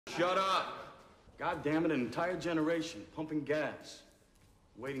Shut up! God damn it, an entire generation pumping gas,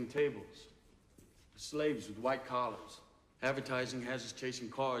 waiting tables, slaves with white collars. Advertising has us chasing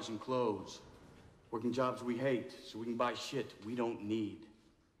cars and clothes, working jobs we hate so we can buy shit we don't need.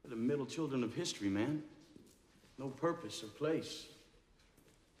 We're the middle children of history, man. No purpose or place.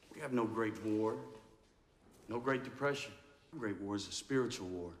 We have no great war, no Great Depression. Our great war is a spiritual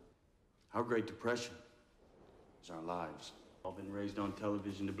war. Our Great Depression is our lives. All been raised on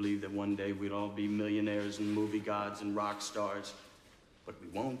television to believe that one day we'd all be millionaires and movie gods and rock stars, but we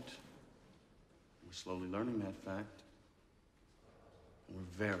won't. We're slowly learning that fact. And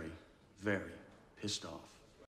we're very, very pissed off.